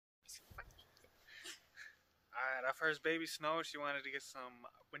Alright, our first baby Snow, she wanted to get some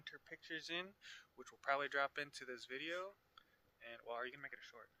winter pictures in, which will probably drop into this video. And, well, are you gonna make it a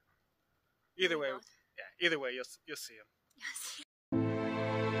short? Either way, yeah, either way, you'll see them. Yes.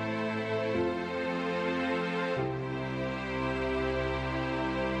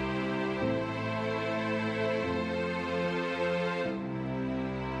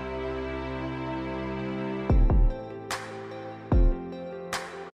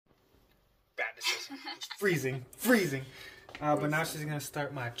 Bad decision. It's freezing. But now she's gonna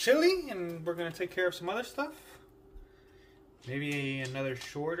start my chili, and we're gonna take care of some other stuff. Maybe another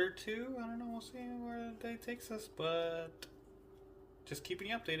short or two. I don't know. We'll see where the day takes us, but just keeping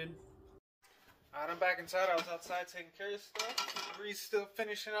you updated. Alright, I'm back inside. I was outside taking care of stuff. Bree's still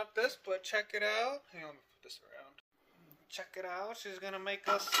finishing up this, but check it out. Hang on, let me put this around. Check it out. She's gonna make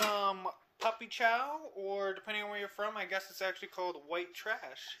us some puppy chow, or depending on where you're from, I guess it's actually called white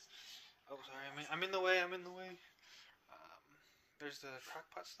trash. Oh, sorry. I'm in the way. There's the crock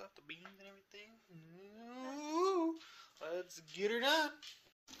pot stuff, the beans and everything. Ooh, let's get her done.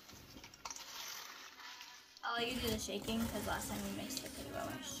 I'll let you do the shaking because last time we mixed it pretty well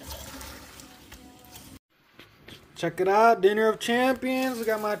when I shook it. Check it out, dinner of champions. We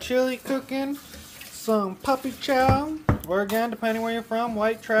got my chili cooking, some puppy chow, or again, depending where you're from,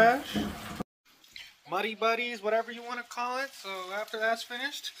 white trash. Muddy buddies, whatever you want to call it. So after that's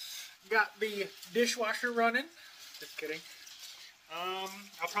finished, got the dishwasher running. Just kidding.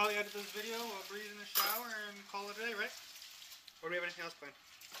 I'll probably edit this video while Bree's in the shower and call it a day, right? Or do we have anything else planned?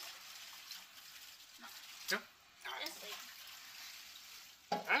 No? Alright.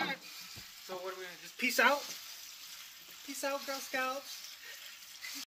 Alright. So what are we gonna just peace out? Peace out, Girl Scouts.